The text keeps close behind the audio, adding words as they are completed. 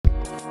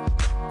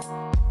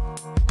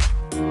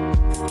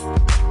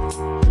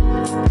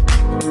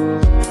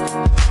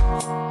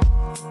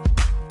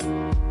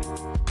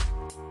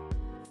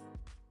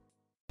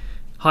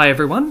Hi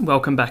everyone,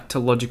 welcome back to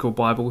Logical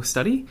Bible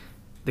Study,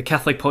 the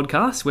Catholic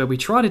podcast where we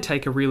try to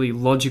take a really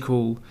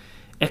logical,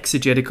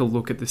 exegetical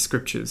look at the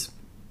scriptures.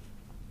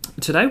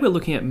 Today we're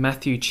looking at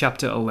Matthew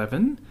chapter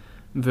 11,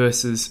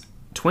 verses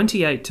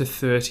 28 to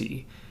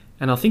 30,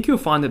 and I think you'll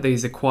find that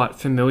these are quite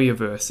familiar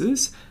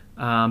verses,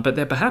 but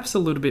they're perhaps a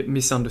little bit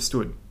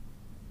misunderstood.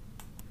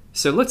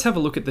 So let's have a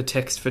look at the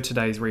text for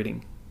today's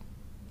reading.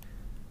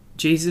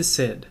 Jesus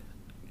said,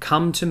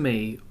 "Come to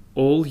me,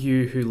 all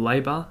you who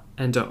labour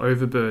and are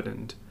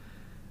overburdened,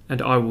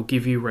 and I will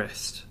give you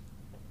rest.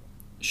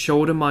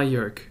 Shoulder my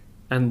yoke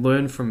and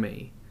learn from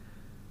me,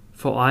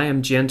 for I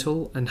am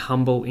gentle and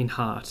humble in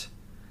heart,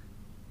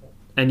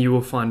 and you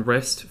will find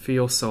rest for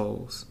your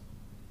souls.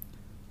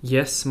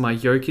 Yes, my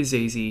yoke is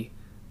easy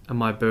and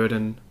my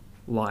burden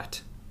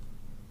light."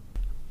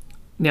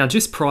 Now,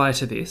 just prior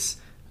to this,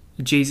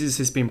 Jesus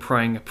has been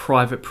praying a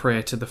private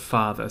prayer to the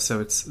Father. So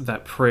it's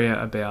that prayer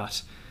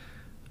about,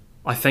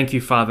 "I thank you,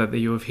 Father, that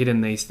you have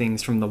hidden these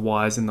things from the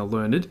wise and the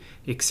learned,"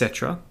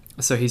 etc.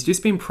 So he's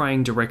just been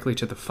praying directly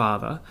to the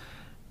Father,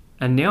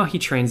 and now he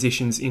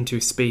transitions into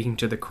speaking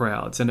to the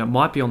crowds. And it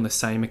might be on the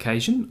same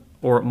occasion,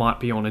 or it might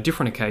be on a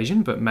different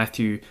occasion, but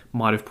Matthew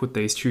might have put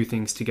these two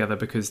things together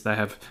because they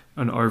have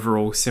an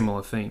overall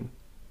similar theme.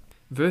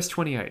 Verse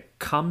 28,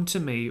 "Come to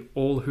me,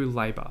 all who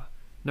labour."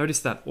 Notice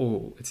that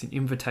all, it's an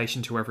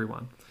invitation to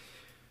everyone.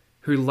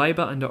 "Who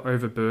labour and are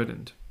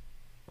overburdened."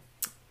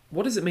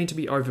 What does it mean to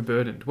be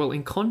overburdened? Well,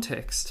 in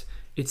context,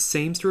 it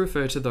seems to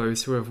refer to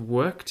those who have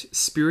worked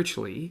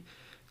spiritually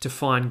to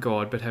find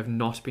God but have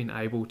not been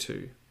able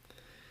to.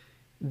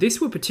 This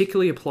would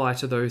particularly apply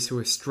to those who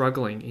are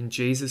struggling in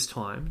Jesus'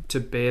 time to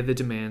bear the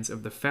demands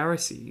of the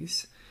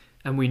Pharisees.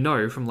 And we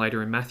know from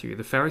later in Matthew,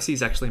 the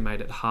Pharisees actually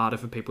made it harder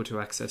for people to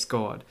access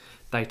God.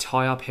 They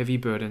tie up heavy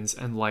burdens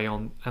and lay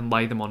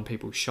them on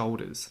people's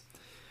shoulders.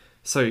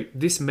 So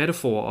this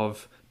metaphor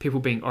of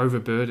people being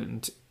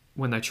overburdened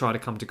when they try to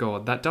come to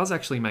God, that does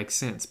actually make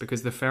sense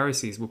because the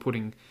Pharisees were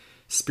putting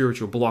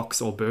spiritual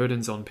blocks or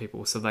burdens on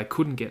people so they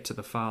couldn't get to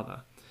the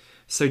Father.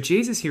 So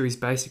Jesus here is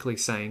basically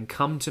saying,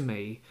 "Come to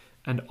me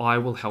and I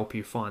will help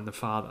you find the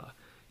Father.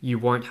 You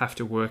won't have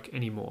to work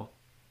anymore."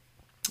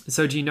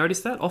 So do you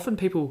notice that? Often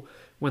people,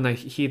 when they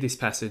hear this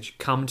passage,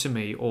 "Come to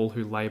me, all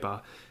who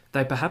labour,"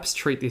 they perhaps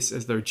treat this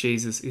as though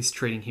Jesus is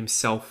treating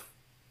himself,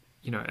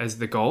 as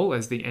the goal,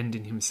 as the end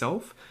in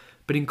himself.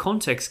 But in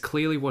context,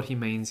 clearly what he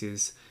means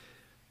is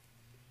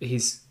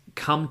he's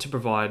come to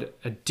provide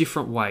a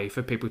different way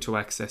for people to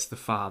access the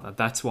Father.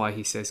 That's why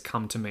he says,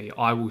 "Come to me,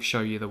 I will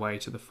show you the way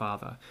to the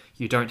Father."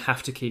 You don't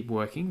have to keep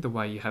working the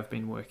way you have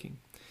been working.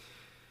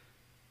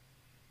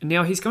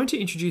 Now he's going to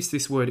introduce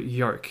this word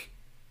yoke,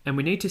 and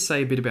we need to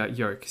say a bit about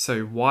yoke.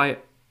 So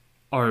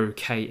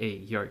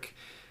Y-O-K-E, yoke.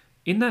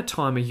 In that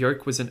time, a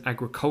yoke was an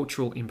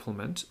agricultural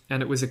implement,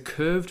 and it was a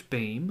curved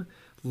beam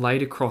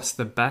laid across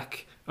the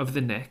back of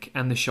the neck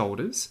and the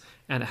shoulders,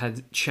 and it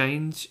had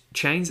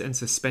chains and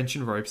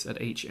suspension ropes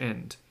at each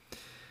end.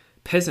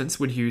 Peasants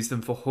would use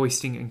them for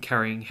hoisting and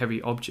carrying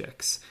heavy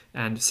objects,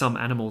 and some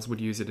animals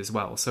would use it as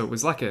well. So it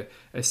was like a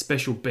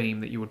special beam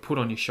that you would put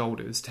on your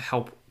shoulders to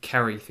help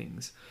carry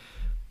things.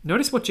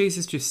 Notice what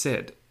Jesus just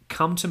said,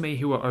 "Come to me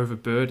who are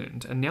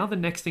overburdened." And now the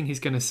next thing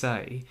he's going to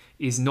say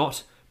is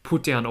not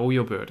put down all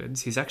your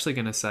burdens. He's actually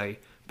going to say,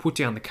 put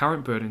down the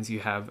current burdens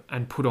you have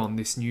and put on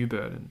this new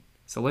burden.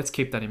 So let's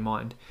keep that in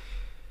mind.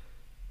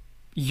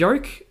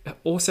 Yoke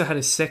also had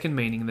a second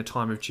meaning in the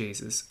time of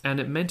Jesus, and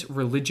it meant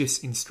religious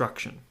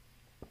instruction.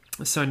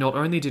 So not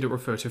only did it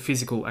refer to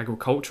physical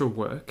agricultural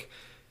work,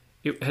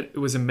 it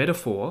was a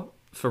metaphor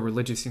for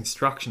religious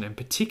instruction, and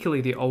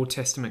particularly the Old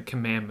Testament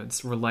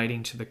commandments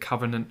relating to the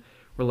covenant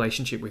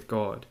relationship with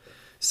God.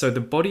 So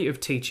the body of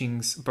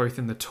teachings, both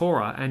in the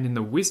Torah and in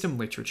the wisdom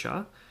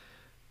literature,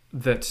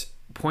 that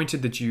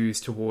pointed the Jews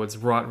towards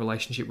right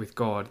relationship with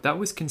God, that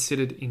was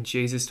considered in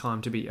Jesus'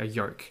 time to be a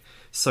yoke.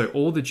 So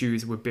all the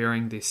Jews were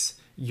bearing this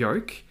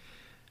yoke,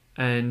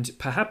 and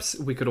perhaps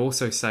we could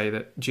also say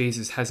that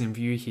Jesus has in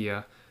view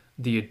here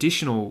the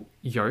additional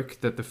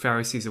yoke that the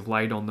Pharisees have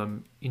laid on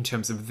them in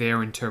terms of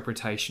their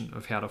interpretation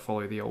of how to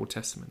follow the Old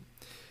Testament.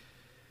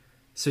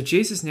 So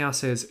Jesus now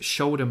says,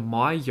 "Shoulder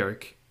my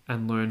yoke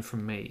and learn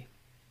from me."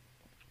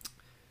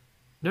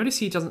 Notice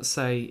he doesn't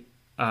say,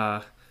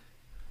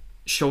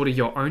 shoulder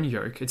your own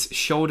yoke. It's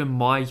shoulder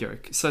my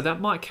yoke. So that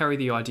might carry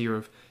the idea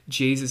of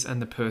Jesus and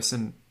the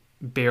person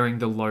bearing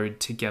the load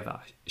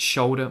together.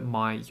 Shoulder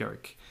my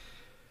yoke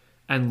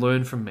and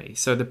learn from me.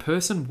 So the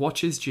person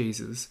watches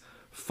Jesus,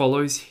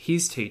 follows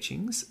his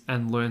teachings,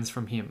 and learns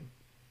from him.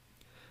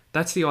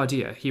 That's the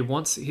idea. He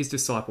wants his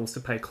disciples to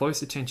pay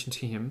close attention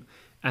to him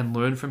and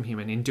learn from him,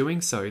 and in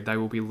doing so, they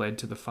will be led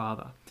to the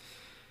Father.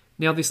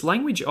 Now, this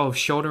language of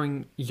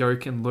shouldering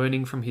yoke and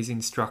learning from his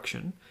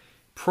instruction,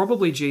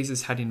 probably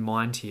Jesus had in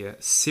mind here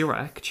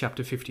Sirach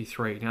chapter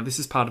 53. Now, this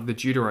is part of the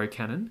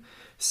Deuterocanon,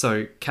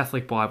 so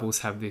Catholic Bibles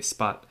have this,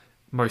 but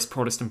most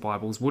Protestant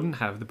Bibles wouldn't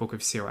have the book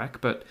of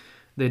Sirach, but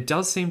there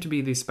does seem to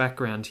be this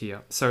background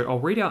here. So I'll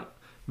read out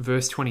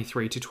verse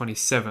 23 to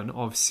 27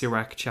 of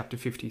Sirach chapter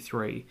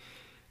 53.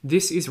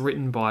 This is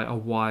written by a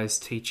wise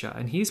teacher,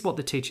 and here's what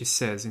the teacher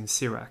says in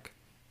Sirach.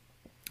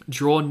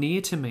 Draw near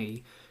to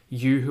me,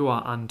 you who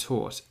are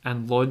untaught,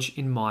 and lodge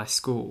in my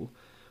school.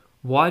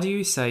 Why do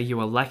you say you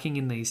are lacking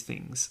in these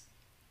things?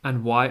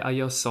 And why are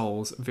your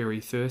souls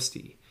very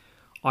thirsty?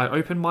 I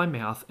opened my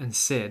mouth and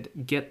said,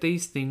 get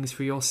these things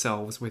for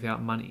yourselves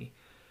without money.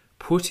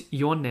 Put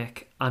your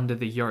neck under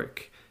the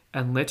yoke,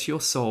 and let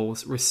your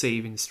souls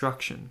receive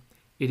instruction.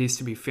 It is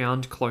to be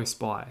found close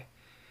by.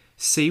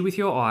 See with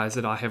your eyes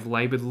that I have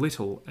laboured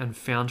little and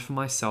found for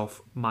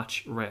myself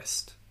much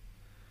rest.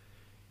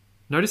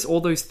 Notice all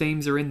those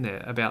themes are in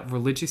there about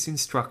religious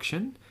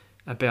instruction,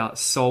 about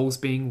souls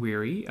being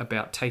weary,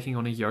 about taking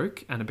on a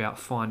yoke, and about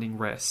finding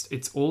rest.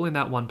 It's all in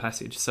that one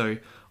passage. So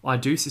I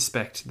do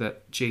suspect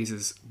that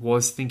Jesus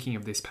was thinking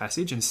of this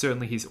passage, and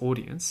certainly his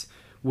audience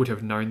would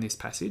have known this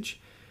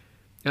passage.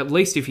 At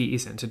least if he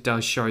isn't, it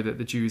does show that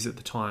the Jews at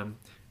the time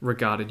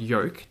regarded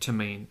yoke to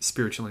mean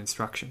spiritual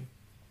instruction.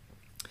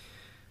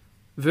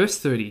 Verse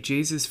 30,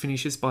 Jesus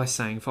finishes by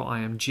saying, for I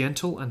am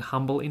gentle and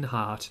humble in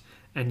heart,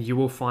 and you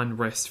will find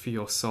rest for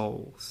your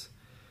souls.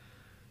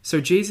 So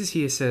Jesus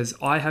here says,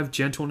 I have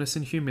gentleness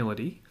and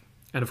humility,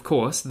 and of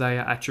course they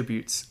are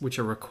attributes which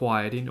are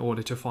required in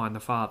order to find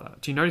the Father.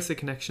 Do you notice the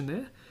connection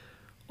there?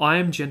 I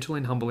am gentle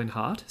and humble in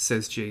heart,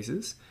 says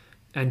Jesus,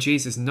 and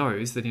Jesus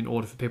knows that in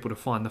order for people to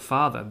find the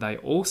Father, they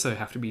also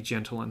have to be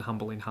gentle and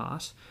humble in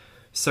heart,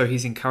 so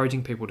he's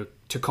encouraging people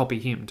to copy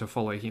him, to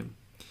follow him.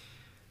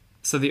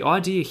 So the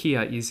idea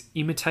here is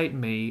imitate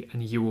me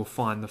and you will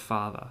find the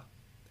Father.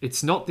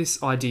 It's not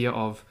this idea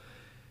of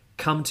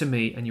come to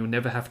me and you'll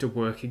never have to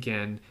work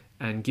again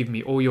and give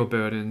me all your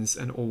burdens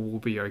and all will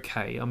be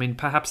okay. I mean,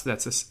 perhaps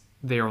that's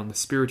there on the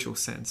spiritual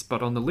sense,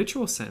 but on the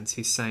literal sense,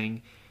 he's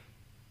saying,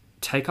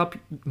 take up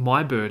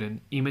my burden,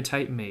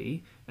 imitate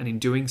me, and in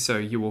doing so,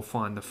 you will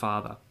find the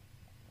Father.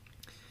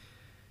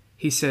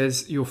 He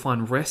says you'll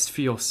find rest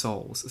for your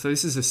souls. So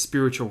this is a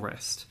spiritual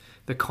rest.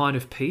 The kind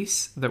of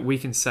peace that we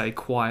can say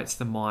quiets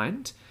the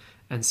mind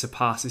and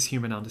surpasses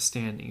human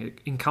understanding.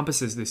 It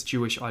encompasses this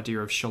Jewish idea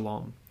of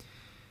shalom.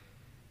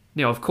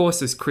 Now, of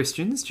course, as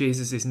Christians,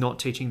 Jesus is not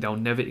teaching they'll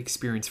never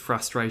experience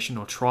frustration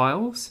or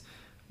trials,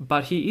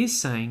 but he is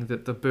saying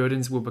that the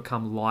burdens will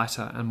become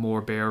lighter and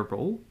more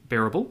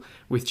bearable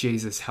with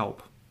Jesus'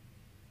 help.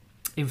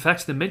 In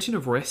fact, the mention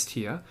of rest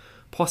here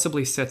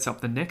possibly sets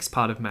up the next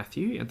part of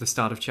Matthew at the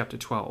start of chapter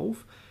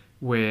 12,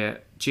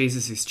 where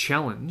Jesus is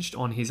challenged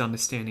on his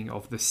understanding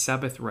of the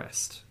Sabbath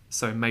rest.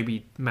 So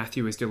maybe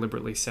Matthew is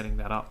deliberately setting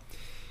that up.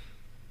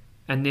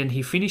 And then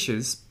he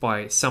finishes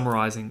by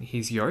summarizing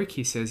his yoke.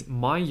 He says,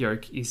 my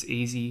yoke is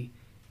easy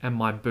and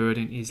my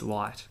burden is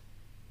light.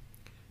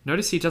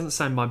 Notice he doesn't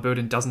say my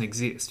burden doesn't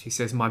exist. He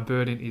says my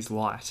burden is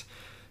light.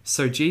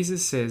 So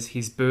Jesus says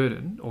his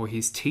burden or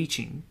his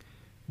teaching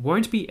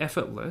won't be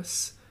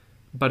effortless,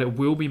 but it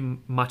will be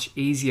much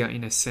easier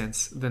in a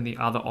sense than the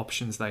other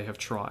options they have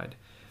tried.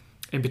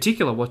 In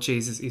particular, what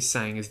Jesus is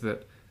saying is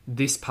that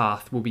this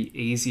path will be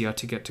easier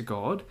to get to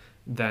God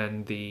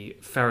than the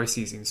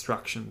Pharisees'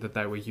 instruction that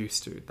they were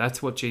used to.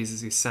 That's what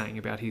Jesus is saying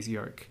about his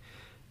yoke.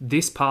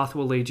 This path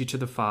will lead you to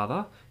the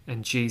Father,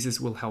 and Jesus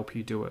will help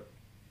you do it.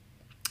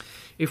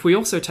 If we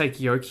also take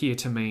yoke here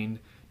to mean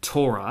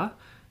Torah,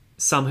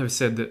 some have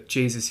said that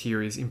Jesus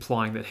here is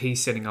implying that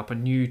he's setting up a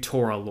new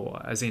Torah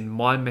law, as in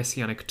my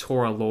messianic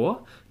Torah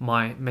law,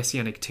 my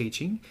messianic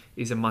teaching,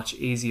 is a much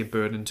easier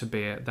burden to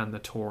bear than the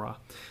Torah.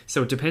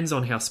 So it depends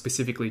on how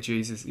specifically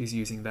Jesus is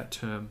using that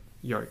term,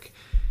 yoke.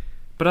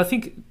 But I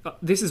think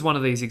this is one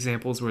of these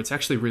examples where it's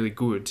actually really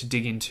good to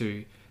dig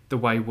into the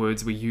way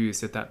words were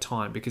used at that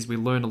time, because we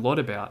learn a lot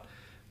about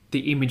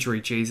the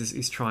imagery Jesus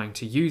is trying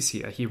to use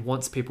here. He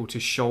wants people to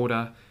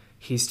shoulder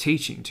his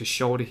teaching, to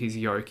shoulder his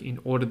yoke, in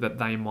order that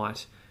they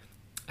might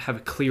have a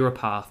clearer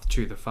path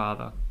to the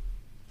Father.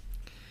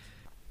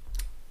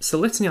 So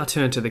let's now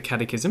turn to the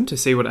Catechism to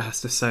see what it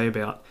has to say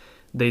about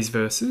these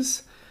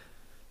verses.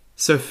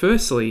 So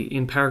firstly,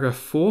 in paragraph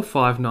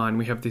 459,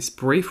 we have this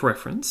brief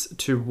reference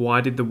to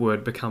why did the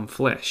Word become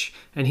flesh?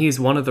 And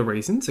here's one of the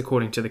reasons,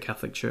 according to the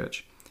Catholic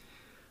Church.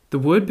 The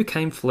Word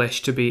became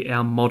flesh to be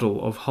our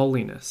model of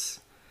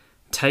holiness.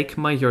 Take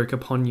my yoke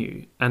upon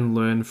you and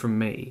learn from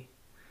me.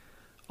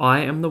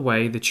 I am the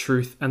way, the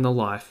truth, and the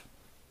life.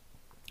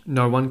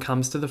 No one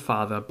comes to the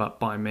Father but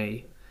by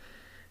me.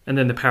 And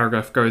then the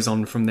paragraph goes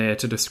on from there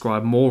to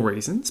describe more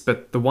reasons,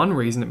 but the one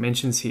reason it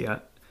mentions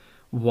here,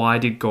 why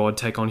did God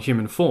take on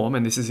human form,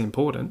 and this is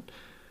important,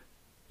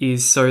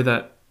 is so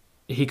that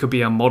he could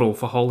be our model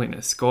for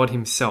holiness. God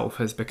himself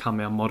has become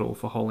our model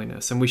for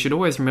holiness, and we should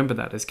always remember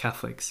that as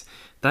Catholics.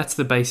 That's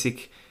the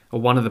basic, or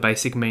one of the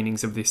basic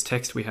meanings of this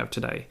text we have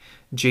today.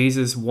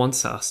 Jesus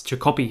wants us to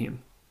copy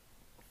him.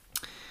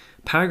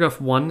 Paragraph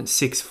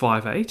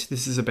 1658,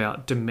 this is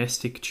about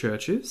domestic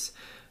churches,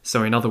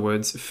 so in other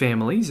words,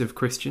 families of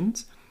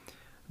Christians.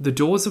 The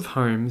doors of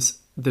homes,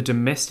 the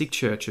domestic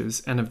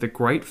churches, and of the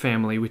great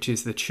family which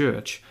is the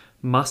church,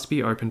 must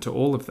be open to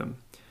all of them.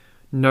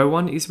 No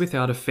one is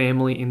without a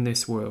family in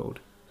this world.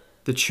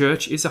 The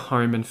church is a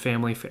home and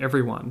family for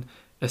everyone,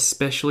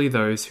 especially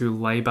those who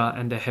labour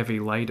and are heavy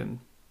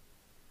laden.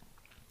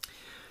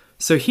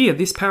 So here,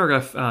 this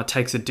paragraph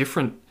takes a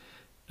different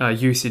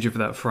usage of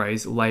that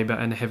phrase, labour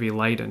and heavy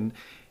laden,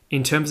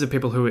 in terms of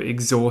people who are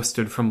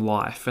exhausted from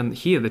life. And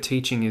here the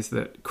teaching is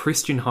that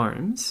Christian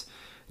homes,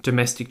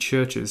 domestic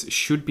churches,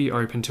 should be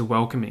open to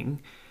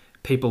welcoming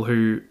people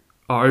who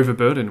are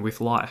overburdened with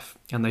life,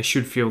 and they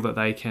should feel that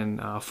they can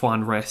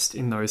find rest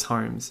in those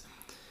homes.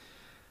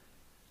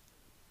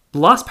 The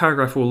last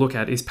paragraph we'll look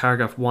at is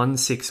paragraph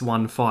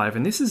 1615,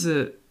 and this is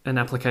an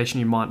application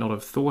you might not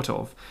have thought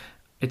of.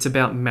 It's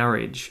about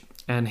marriage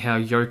and how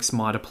yokes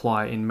might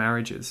apply in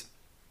marriages.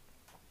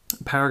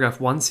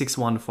 Paragraph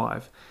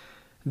 1615.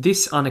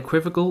 This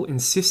unequivocal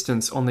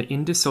insistence on the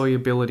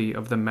indissolubility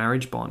of the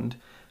marriage bond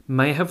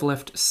may have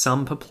left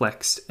some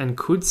perplexed and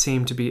could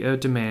seem to be a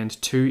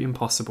demand too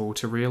impossible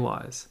to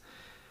realise.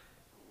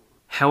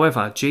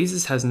 However,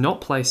 Jesus has not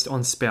placed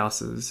on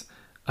spouses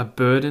a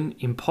burden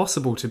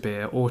impossible to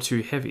bear or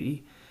too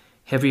heavy,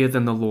 heavier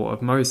than the law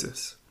of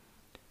Moses.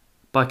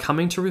 By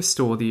coming to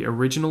restore the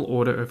original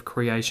order of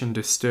creation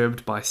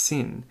disturbed by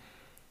sin,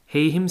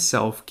 he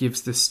himself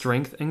gives the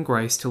strength and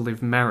grace to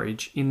live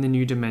marriage in the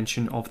new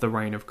dimension of the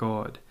reign of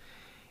God.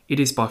 It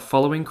is by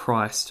following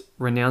Christ,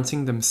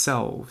 renouncing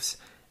themselves,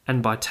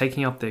 and by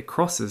taking up their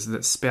crosses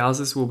that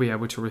spouses will be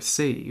able to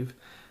receive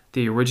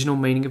the original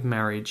meaning of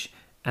marriage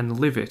and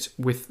live it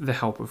with the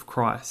help of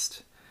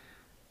Christ.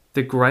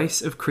 The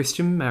grace of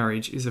Christian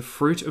marriage is a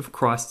fruit of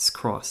Christ's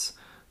cross,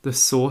 the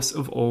source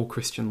of all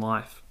Christian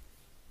life.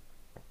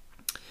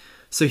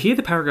 So here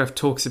the paragraph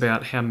talks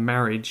about how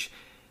marriage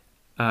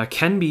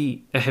can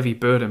be a heavy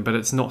burden, but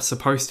it's not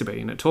supposed to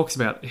be. And it talks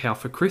about how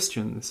for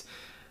Christians,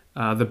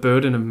 the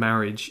burden of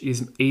marriage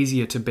is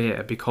easier to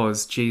bear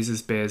because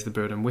Jesus bears the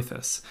burden with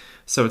us.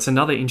 So it's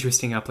another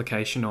interesting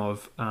application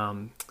of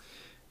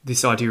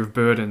this idea of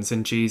burdens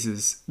and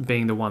Jesus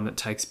being the one that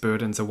takes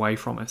burdens away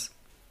from us.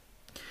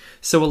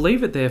 So we'll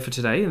leave it there for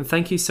today, and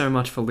thank you so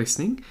much for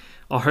listening.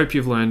 I hope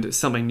you've learned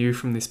something new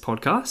from this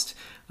podcast.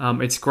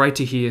 It's great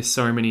to hear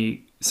so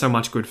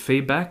much good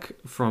feedback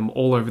from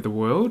all over the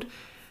world.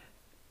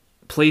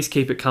 Please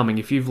keep it coming.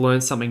 If you've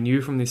learned something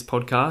new from this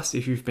podcast,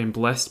 if you've been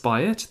blessed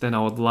by it, then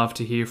I would love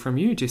to hear from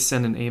you. Just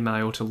send an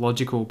email to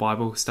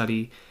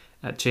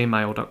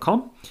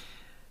logicalbiblestudy@gmail.com.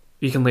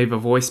 You can leave a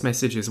voice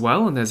message as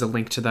well, and there's a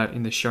link to that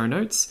in the show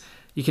notes.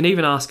 You can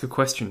even ask a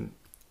question.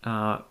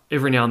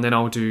 Every now and then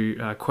I'll do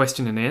a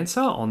question and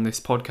answer on this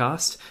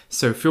podcast,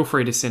 so feel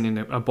free to send in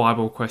a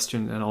Bible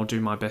question and I'll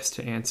do my best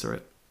to answer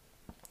it.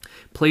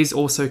 Please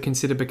also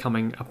consider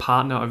becoming a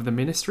partner of the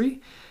ministry.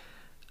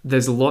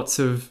 There's lots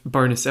of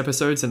bonus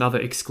episodes and other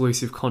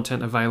exclusive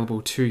content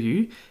available to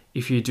you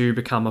if you do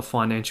become a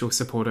financial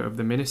supporter of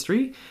the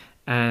ministry,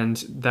 and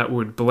that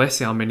would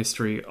bless our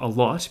ministry a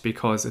lot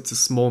because it's a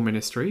small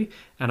ministry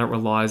and it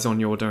relies on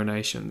your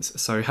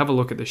donations. So have a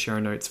look at the show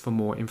notes for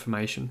more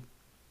information.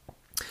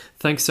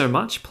 Thanks so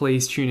much.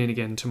 Please tune in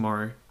again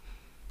tomorrow.